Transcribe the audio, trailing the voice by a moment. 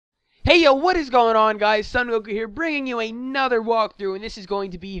Hey yo, what is going on, guys? TheSonGoku here, bringing you another walkthrough, and this is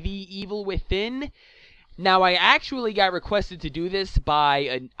going to be The Evil Within. Now, I actually got requested to do this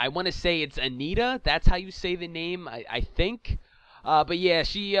by, I want to say it's Anita. That's how you say the name, I think. But yeah,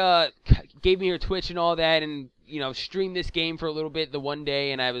 she gave me her Twitch and all that, and streamed this game for a little bit the one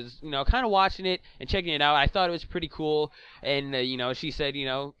day, and I was kind of watching it and checking it out. I thought it was pretty cool, and she said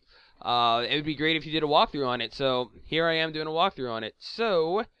it would be great if you did a walkthrough on it. So here I am doing a walkthrough on it.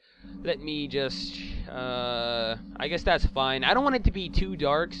 So let me just, I guess that's fine. I don't want it to be too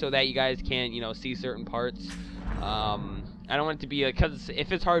dark so that you guys can't, see certain parts. I don't want it to be, because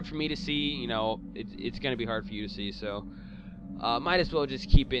if it's hard for me to see, it's going to be hard for you to see, so might as well just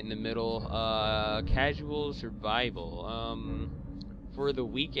keep it in the middle. Casual survival. For the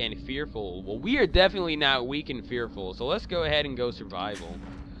weak and fearful. Well, we are definitely not weak and fearful, so let's go ahead and go survival.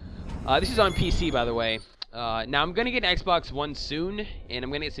 This is on PC, by the way. Now, I'm going to get an Xbox One soon, and I'm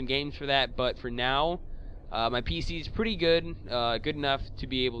going to get some games for that, but for now, my PC is pretty good, good enough to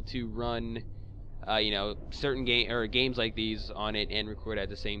be able to run, certain games like these on it and record at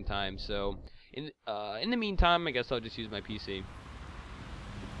the same time. So, in the meantime, I guess I'll just use my PC.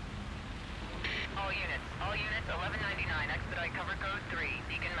 All units, 1199, expedite cover code 3,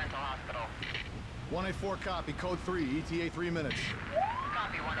 Beacon Mental Hospital. 184 copy, code 3, ETA 3 minutes.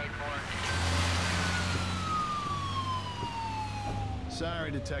 Copy 184.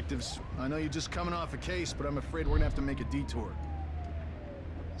 Sorry, detectives. I know you're just coming off a case, but I'm afraid we're gonna have to make a detour.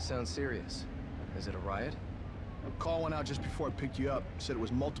 Sounds serious. Is it a riot? A call went out just before I picked you up. Said it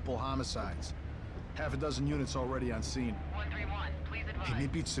was multiple homicides. Half a dozen units already on scene. 131, please advise. Hey,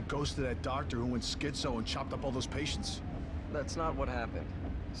 maybe it's the ghost of that doctor who went schizo and chopped up all those patients. That's not what happened.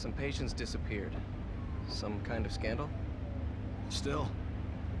 Some patients disappeared. Some kind of scandal? Still,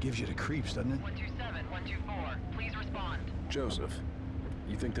 gives you the creeps, doesn't it? 127, 124, please respond. Joseph,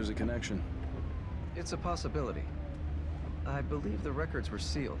 you think there's a connection? It's a possibility. I believe the records were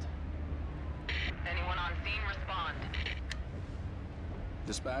sealed. Anyone on scene, respond.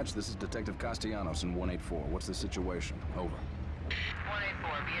 Dispatch, this is Detective Castellanos in 184. What's the situation? Over.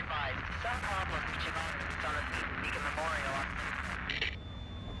 184, be advised. Some problem reaching on the Beacon Memorial.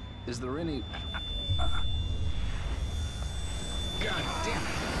 Is there any... God damn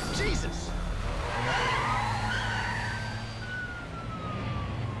it! Jesus!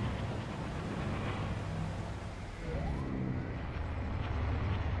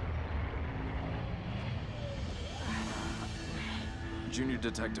 Junior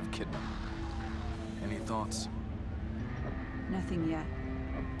Detective Kidman. Any thoughts? Nothing yet.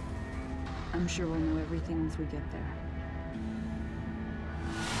 I'm sure we'll know everything once we get there.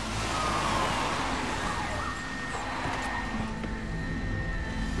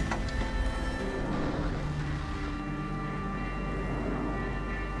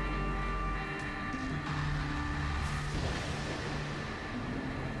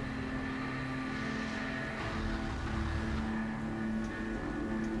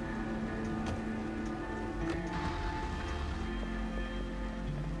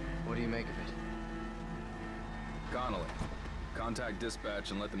 What do you make of it? Connolly, contact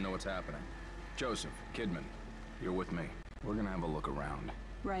dispatch and let them know what's happening. Joseph, Kidman, you're with me. We're gonna have a look around.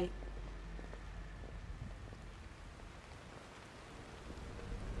 Right.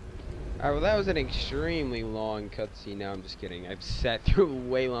 Alright, well that was an extremely long cutscene. Now I'm just kidding. I've sat through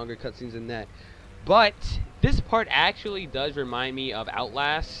way longer cutscenes than that. But this part actually does remind me of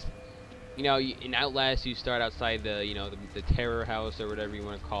Outlast. In Outlast you start outside the terror house or whatever you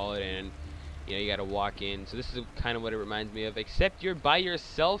want to call it, and you gotta walk in. So this is kind of what it reminds me of, except you're by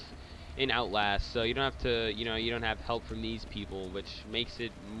yourself in Outlast, so you don't have to, you don't have help from these people, which makes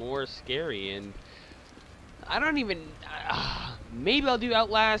it more scary. And I don't even, maybe I'll do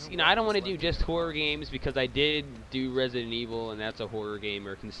Outlast. I don't want to do just horror games, because I did do Resident Evil, and that's a horror game,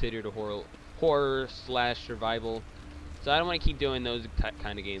 or considered a horror slash survival. So I don't want to keep doing those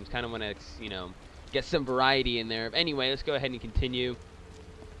kind of games. Kind of want to, get some variety in there. Anyway, let's go ahead and continue.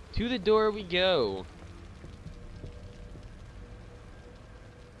 To the door we go.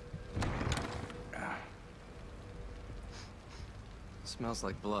 Smells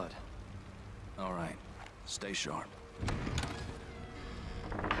like blood. All right, stay sharp.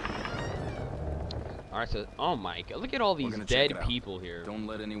 Alright, so, oh my god, look at all these dead people here. Don't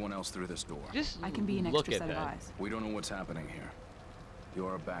let anyone else through this door. Just I can be an look extra at set of that. eyes. We don't know what's happening here.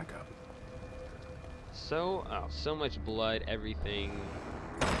 You're a backup. So much blood, everything.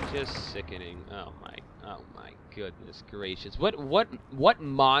 Just sickening. Oh my goodness gracious. What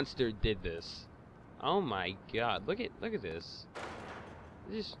monster did this? Oh my god, look at this.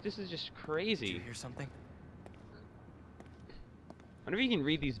 This is just crazy. Did you hear something? wonder if you can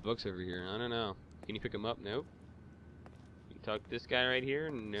read these books over here. I don't know. Can you pick them up? Nope. You can talk to this guy right here?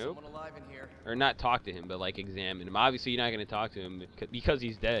 Nope. Someone alive in here. Or not talk to him, but like examine him. Obviously, you're not gonna talk to him because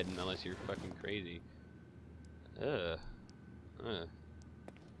he's dead, unless you're fucking crazy. Alright,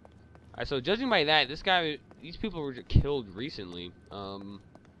 so judging by that, these people were killed recently.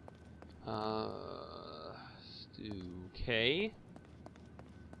 Okay.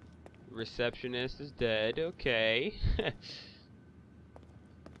 Receptionist is dead. Okay.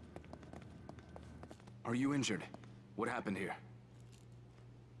 Are you injured? What happened here?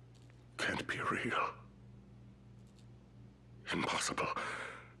 Can't be real. Impossible.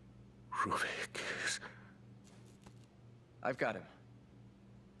 Ruvik is... I've got him.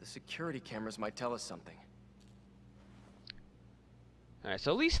 The security cameras might tell us something. Alright,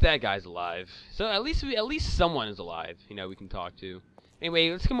 so at least that guy's alive. So at least someone is alive, you know, we can talk to. Anyway,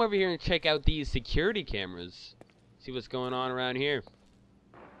 let's come over here and check out these security cameras. See what's going on around here.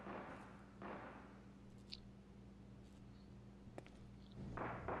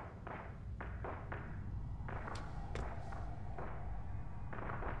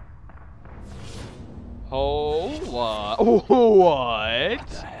 Oh, what? What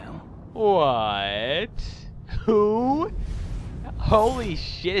the hell? What? Who? Holy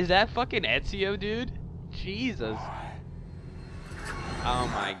shit, is that fucking Ezio, dude? Jesus. Oh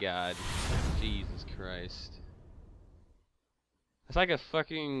my god. Jesus Christ. It's like a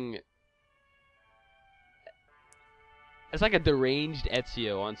fucking... It's like a deranged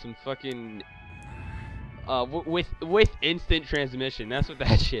Ezio on some fucking... with instant transmission. That's what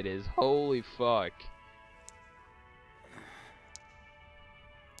that shit is. Holy fuck.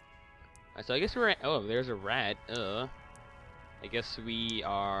 Alright, so I guess we're at... Oh, there's a rat. I guess we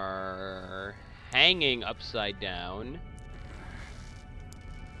are hanging upside down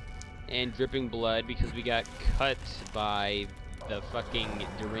and dripping blood because we got cut by the fucking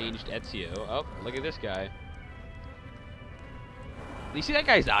deranged Ezio. Oh, look at this guy. Do you see that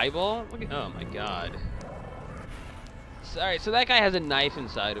guy's eyeball? Look at, oh my god. Alright, so that guy has a knife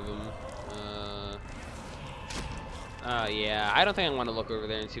inside of him. Yeah, I don't think I want to look over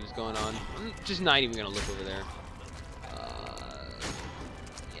there and see what's going on. I'm just not even gonna look over there.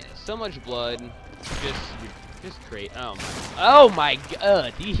 Yeah, so much blood. Just great. Oh my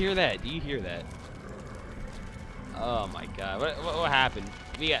god! Do you hear that? Do you hear that? Oh my god! What happened?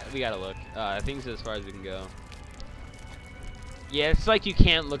 We gotta look. I think it's as far as we can go. Yeah, it's like you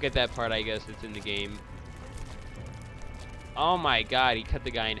can't look at that part. I guess it's in the game. Oh my god! He cut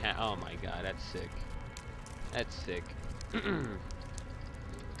the guy in half. Oh my god! That's sick. That's sick.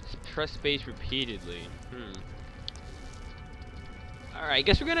 Press space repeatedly. Alright,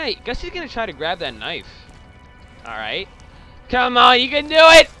 guess he's gonna try to grab that knife. Alright. Come on, you can do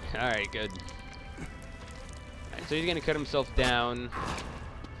it! Alright, good. Alright, so he's gonna cut himself down.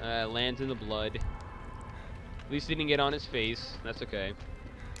 Lands in the blood. At least he didn't get on his face. That's okay.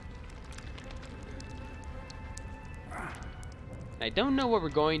 I don't know what we're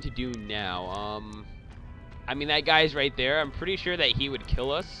going to do now. I mean, that guy's right there. I'm pretty sure that he would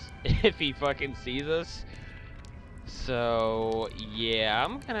kill us if he fucking sees us. So, yeah,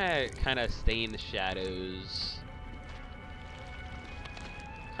 I'm gonna kind of stay in the shadows.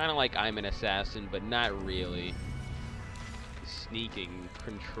 Kind of like I'm an assassin, but not really. Sneaking,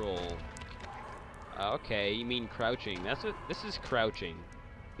 control. Okay, you mean crouching. That's what, this is crouching.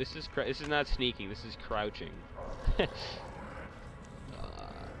 This is not sneaking, this is crouching.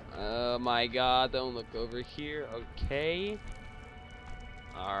 Oh my god, don't look over here. Okay.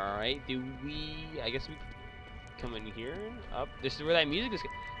 Alright, I guess we come in here. Up. This is where that music is.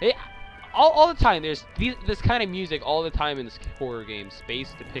 Hey, all the time, there's this kind of music all the time in this horror game.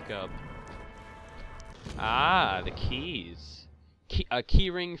 Space to pick up. Ah, the keys. A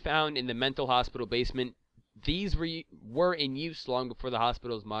key ring found in the mental hospital basement. These were in use long before the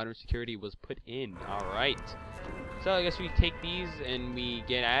hospital's modern security was put in. Alright. So I guess we take these and we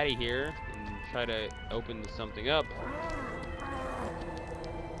get out of here and try to open something up.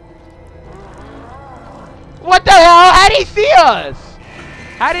 What the hell? How did he see us?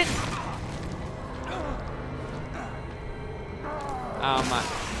 How did... Oh my...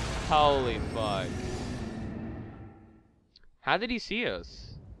 Holy fuck. How did he see us?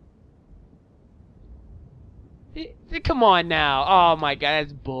 Come on now. Oh my god,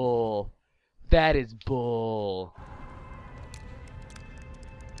 that's bull. That is bull.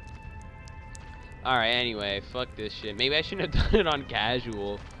 Alright, anyway, fuck this shit. Maybe I shouldn't have done it on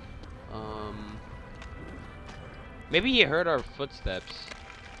casual. Maybe he heard our footsteps.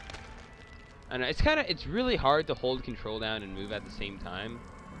 I know, it's really hard to hold control down and move at the same time.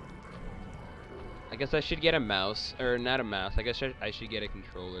 I guess I should get a mouse, or not a mouse. I guess I should get a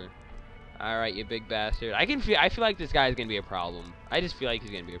controller. All right, you big bastard. I feel like this guy's gonna be a problem. I just feel like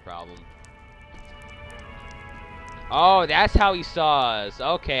he's gonna be a problem. Oh, that's how he saw us.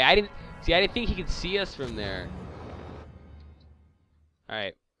 Okay, I didn't think he could see us from there. All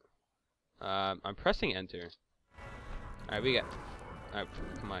right. I'm pressing enter. All right, all right,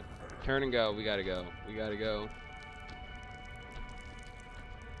 come on. Turn and go. We gotta go. We gotta go.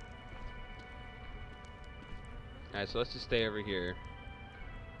 Alright, so let's just stay over here.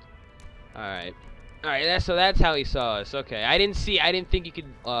 Alright. Alright, so that's how he saw us. Okay. I didn't think you could,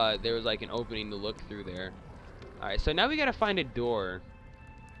 there was like an opening to look through there. Alright, so now we gotta find a door.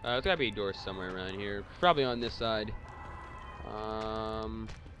 There's gotta be a door somewhere around here. Probably on this side.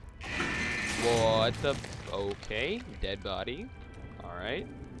 What the, okay. Dead body. Alright.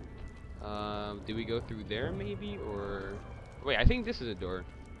 Do we go through there maybe, or, wait, I think this is a door.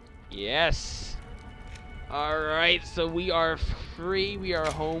 Yes! Alright, so we are free. We are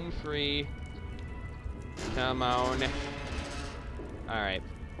home free. Come on. Alright.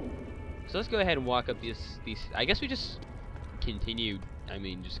 So let's go ahead and walk up these. I guess we just continue. I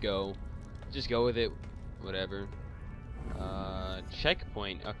mean, just go with it. Whatever.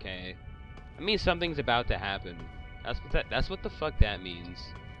 Checkpoint. Okay. I mean, something's about to happen. That's what the fuck that means.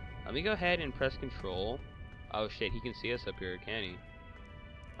 Let me go ahead and press control. Oh shit, he can see us up here, can he?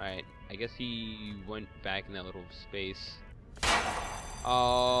 Alright, I guess he went back in that little space.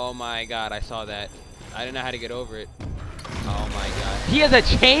 Oh my god, I saw that. I didn't know how to get over it. Oh my god. He has a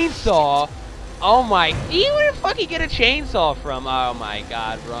chainsaw! Oh my... Where the fuck he get a chainsaw from? Oh my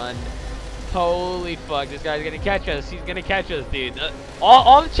god, run. Holy fuck, this guy's gonna catch us. He's gonna catch us, dude.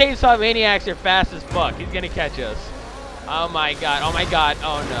 All the chainsaw maniacs are fast as fuck. He's gonna catch us. Oh my god, oh my god.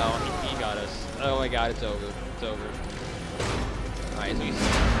 Oh no, he got us. Oh my god, it's over. It's over. Alright, so he's...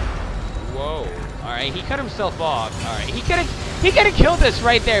 Whoa. Alright, he cut himself off. Alright, he could have killed us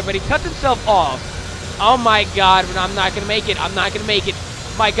right there, but he cut himself off. Oh my god, but I'm not gonna make it. I'm not gonna make it.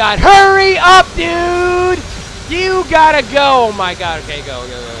 My god, hurry up, dude! You gotta go. Oh my god, okay, go.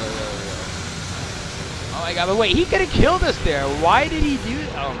 Oh my god, but wait, he could have killed us there. Why did he do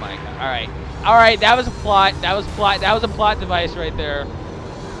that? Oh my god. Alright. Alright, that was a plot. That was a plot device right there.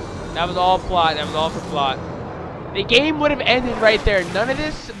 That was all plot. That was all for plot. The game would have ended right there. None of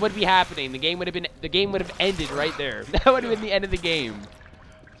this would be happening. The game would have ended right there. That would have been the end of the game.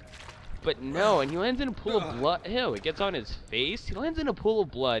 But no, and he lands in a pool of blood. Ew, it gets on his face. He lands in a pool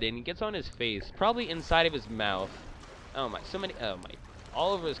of blood and it gets on his face. Probably inside of his mouth. Oh my, so many, oh my.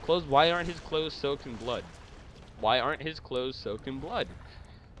 All over his clothes. Why aren't his clothes soaked in blood? Why aren't his clothes soaked in blood?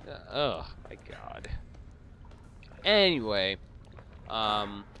 Oh my god. Anyway.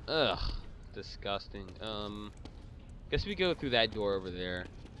 Disgusting. Guess we go through that door over there.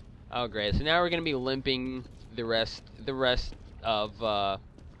 Oh great. So now we're gonna be limping the rest of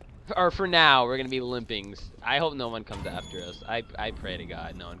or for now we're gonna be limping. I hope no one comes after us. I pray to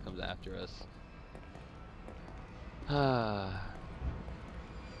God no one comes after us.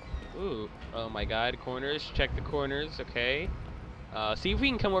 Ooh, oh my god, corners, check the corners, okay. See if we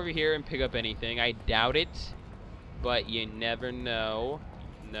can come over here and pick up anything. I doubt it, but you never know.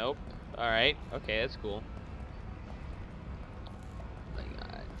 Nope. Alright, okay, that's cool. Oh my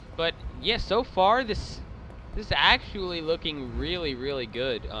god. But, yeah, so far, this is actually looking really, really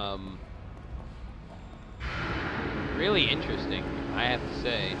good. Really interesting, I have to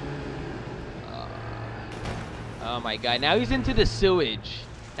say. Oh my god, now he's into the sewage.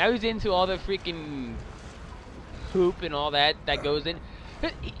 Now he's into all the freaking poop and all that goes in.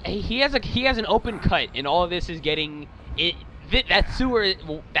 He has an open cut, and all of this is getting it. That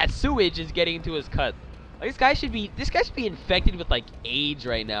sewage is getting into his cut. Like, this guy should be infected with like AIDS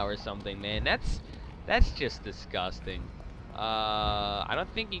right now or something, man. That's just disgusting. I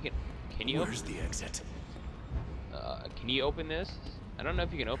don't think you can. Can you? Where's the exit? Can you open this? I don't know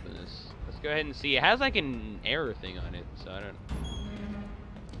if you can open this. Let's go ahead and see. It has like an error thing on it, so I don't.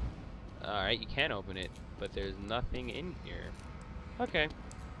 Alright, you can open it, but there's nothing in here. Okay.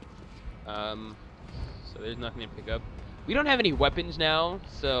 So there's nothing to pick up. We don't have any weapons now,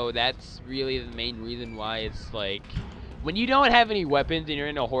 so that's really the main reason why it's like... When you don't have any weapons and you're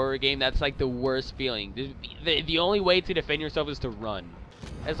in a horror game, that's like the worst feeling. The only way to defend yourself is to run.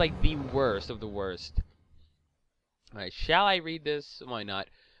 That's like the worst of the worst. Alright, shall I read this? Why not?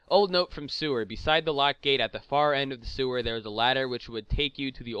 Old note from sewer. Beside the locked gate at the far end of the sewer, there is a ladder which would take you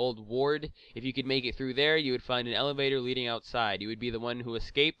to the old ward. If you could make it through there, you would find an elevator leading outside. You would be the one who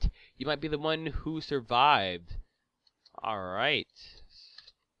escaped. You might be the one who survived. Alright.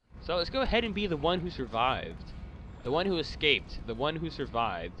 So let's go ahead and be the one who survived. The one who escaped. The one who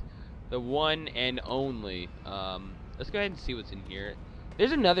survived. The one and only. Let's go ahead and see what's in here.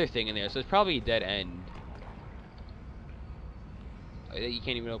 There's another thing in there, so it's probably a dead end. Oh, you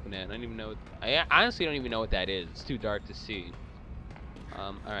can't even open that. I don't even know. I honestly don't even know what that is. It's too dark to see.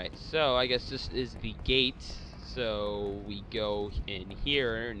 Alright, so I guess this is the gate. So we go in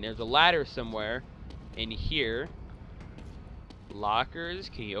here, and there's a ladder somewhere in here. Lockers,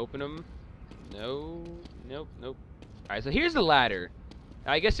 can you open them? No, nope, nope. Alright, so here's the ladder.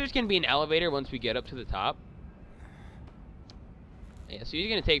 I guess there's gonna be an elevator once we get up to the top. Yeah, so he's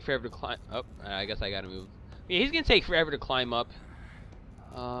gonna take forever to climb. Oh, I guess I gotta move. Yeah, he's gonna take forever to climb up.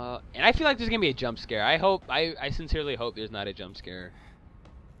 And I feel like there's gonna be a jump scare. I sincerely hope there's not a jump scare.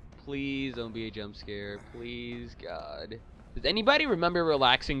 Please don't be a jump scare. Please, God. Does anybody remember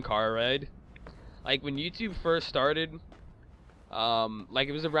Relaxing Car Ride? Like when YouTube first started, like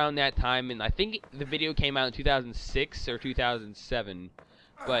it was around that time, and I think the video came out in 2006 or 2007.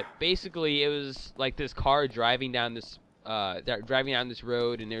 But basically, it was like this car driving down this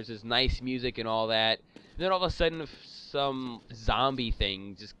road, and there's this nice music and all that. And then all of a sudden, some zombie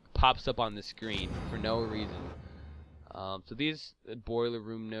thing just pops up on the screen for no reason. So these boiler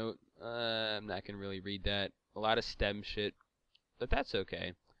room note. I'm not gonna really read that. A lot of STEM shit, but that's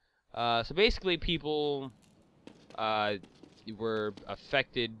okay. So basically, people were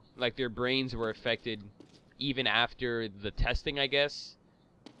affected, like their brains were affected even after the testing, I guess,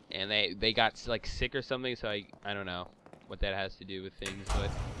 and they got like sick or something. So I don't know what that has to do with things, but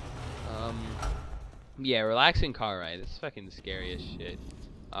yeah, Relaxing Car Ride. It's fucking scary as shit.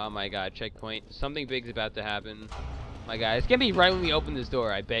 Oh my God, checkpoint. Something big's about to happen. My God, it's gonna be right when we open this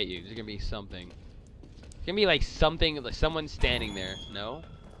door. I bet you there's gonna be something. It's gonna be like something, like someone standing there. No?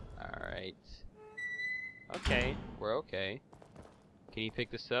 All right. Okay, we're okay. Can you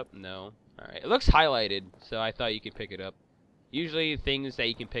pick this up? No. All right. It looks highlighted, so I thought you could pick it up. Usually, things that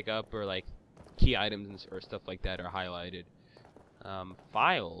you can pick up or like key items or stuff like that are highlighted.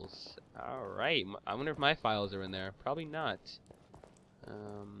 Files. All right. I wonder if my files are in there. Probably not.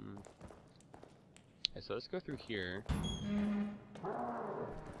 Okay, so let's go through here.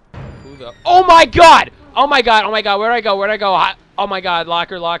 Who the? Oh my God! Oh my God! Oh my God! Where'd I go? Where'd I go? Oh my God!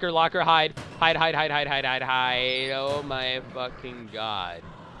 Locker! Locker! Locker! Hide! Hide! Hide! Hide! Hide! Hide! Hide! Hide! Oh my fucking God!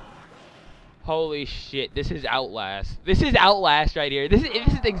 Holy shit! This is Outlast. This is Outlast right here. This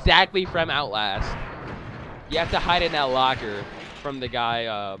is exactly from Outlast. You have to hide in that locker from the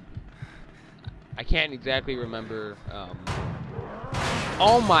guy. I can't exactly remember.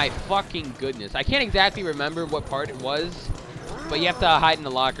 Oh my fucking goodness. I can't exactly remember what part it was, but you have to hide in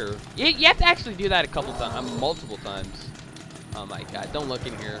the locker. You have to actually do that a couple times, multiple times. Oh my God, don't look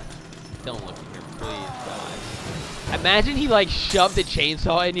in here. Don't look in here, please, God. Imagine he like shoved a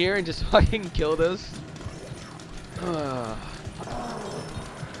chainsaw in here and just fucking killed us.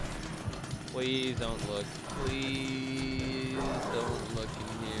 Please don't look. Please don't look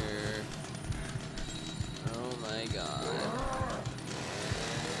in here. Oh my God.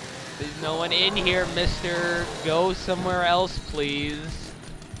 There's no one in here, mister. Go somewhere else, please.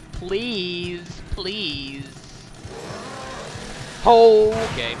 Please, please. Oh,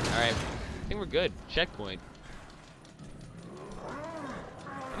 okay. Alright. I think we're good. Checkpoint.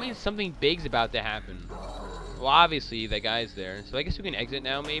 I mean, something big's about to happen. Well, obviously, that guy's there. So I guess we can exit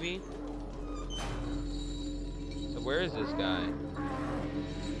now, maybe? So where is this guy?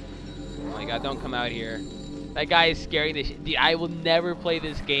 Oh my God, don't come out here. That guy is scaring the shit. Dude, I will never play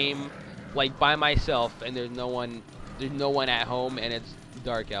this game like by myself and there's no one at home and it's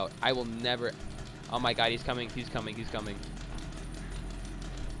dark out. I will never. Oh my God, he's coming. He's coming. He's coming.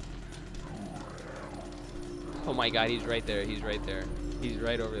 Oh my God, he's right there. He's right there. He's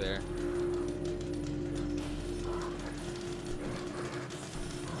right over there.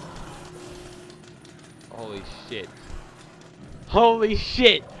 Holy shit. Holy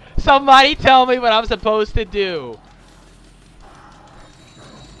shit. Somebody tell me what I'm supposed to do.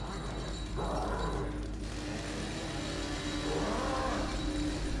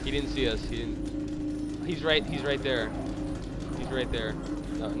 He didn't see us. He didn't. He's right there. He's right there.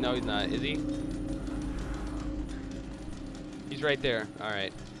 No, he's not. Is he? He's right there. All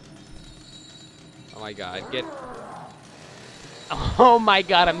right. Oh my God. Get. Oh my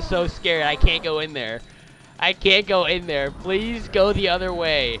God, I'm so scared. I can't go in there. I can't go in there. Please go the other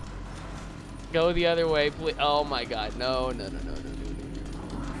way. Go the other way, please. Oh my God. No, no, no, no, no,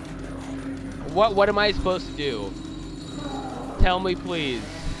 no. What am I supposed to do? Tell me, please.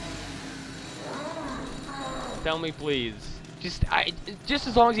 Tell me, please. Just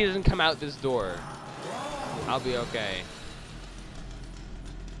as long as he doesn't come out this door, I'll be okay.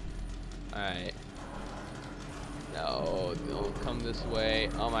 All right. No, don't come this way.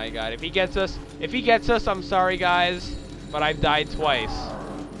 Oh my god. If he gets us, I'm sorry guys, but I've died twice.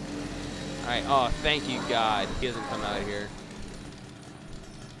 Alright, oh, thank you God. He doesn't come out here.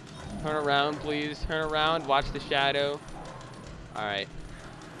 Turn around, please. Turn around. Watch the shadow. Alright.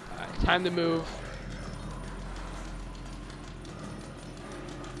 Time to move.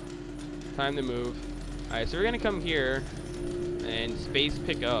 Time to move. Alright, so we're gonna come here and space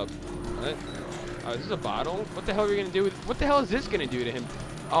pick up. What? Oh, is this a bottle? What the hell are we gonna do with? What the hell is this gonna do to him?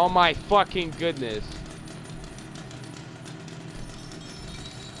 Oh my fucking goodness!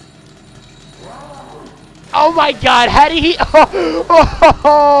 Oh my god! How did he?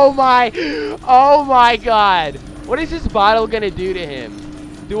 Oh my! Oh my god! What is this bottle gonna do to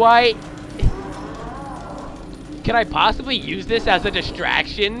him? Do I? Can I possibly use this as a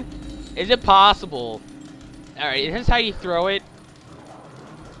distraction? Is it possible? Alright, is this how you throw it?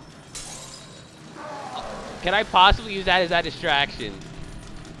 Can I possibly use that as a distraction?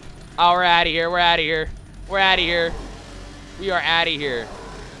 Oh, we're out of here. We're out of here. We're out of here. We are out of here.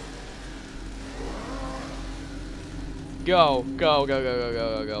 Go. Go, go, go, go,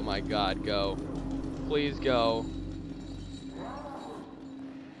 go, go, go. My God, go. Please go.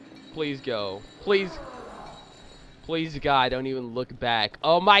 Please go. Please. Please, God, don't even look back.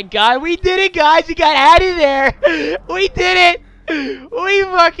 Oh, my God. We did it, guys. We got out of there. We did it. We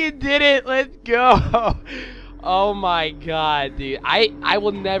fucking did it. Let's go. Oh my god, dude. I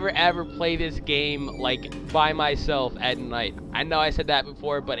will never ever play this game like by myself at night. I know I said that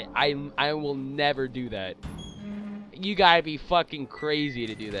before, but I will never do that. You gotta be fucking crazy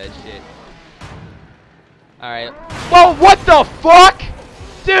to do that shit. Alright. Whoa, what the fuck?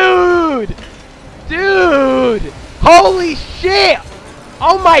 Dude! Dude! Holy shit!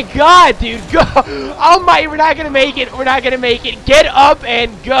 Oh my god, dude, go! Oh my, we're not gonna make it. We're not gonna make it. Get up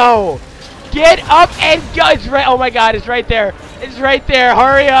and go. Get up and go. It's right. Oh my god, it's right there. It's right there.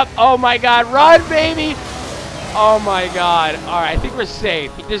 Hurry up. Oh my god, run, baby. Oh my god. Alright, I think we're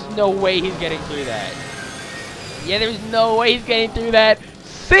safe. There's no way he's getting through that. Yeah, there's no way he's getting through that.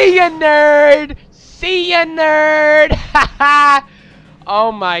 See ya, nerd! See ya, nerd! Haha!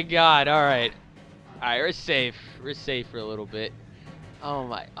 Oh my god, alright. Alright, we're safe. We're safe for a little bit. Oh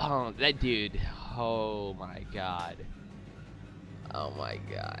my, oh, that dude. Oh my god. Oh my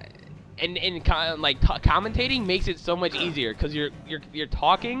god. And commentating makes it so much easier because you're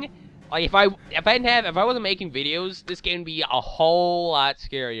talking. Like if I wasn't making videos, this game would be a whole lot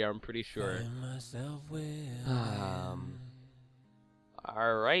scarier, I'm pretty sure.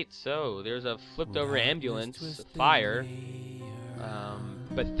 All right, so there's a flipped over ambulance, a fire.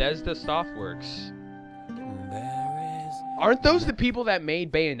 Bethesda Softworks. Aren't those the people that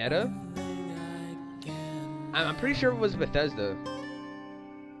made Bayonetta? I'm pretty sure it was Bethesda.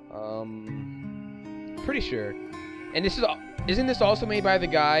 Pretty sure. And this isn't this also made by the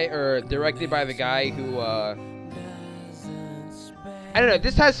guy or directed by the guy who I don't know,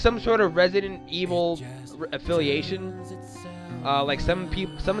 this has some sort of Resident Evil affiliation. Like some of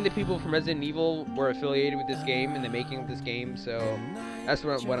the people from Resident Evil were affiliated with this game in the making of this game, so that's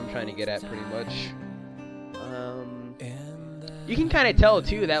what I'm trying to get at pretty much. You can kind of tell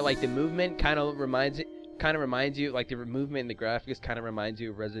too that like the movement kind of reminds you, like the movement and the graphics kind of reminds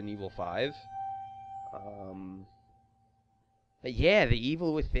you of Resident Evil 5. But yeah, the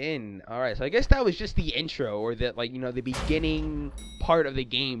Evil Within. Alright, so I guess that was just the intro, or the, like, you know, the beginning part of the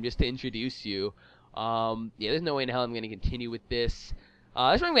game, just to introduce you. Yeah, there's no way in hell I'm going to continue with this.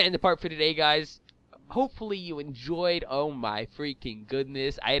 That's where I'm going to end the part for today, guys. Hopefully you enjoyed. Oh my freaking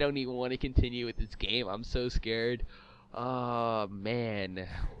goodness. I don't even want to continue with this game. I'm so scared. Oh, man.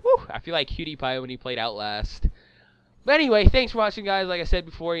 Whew, I feel like PewDiePie when he played Outlast. But anyway, thanks for watching, guys. Like I said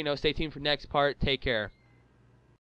before, you know, stay tuned for next part. Take care.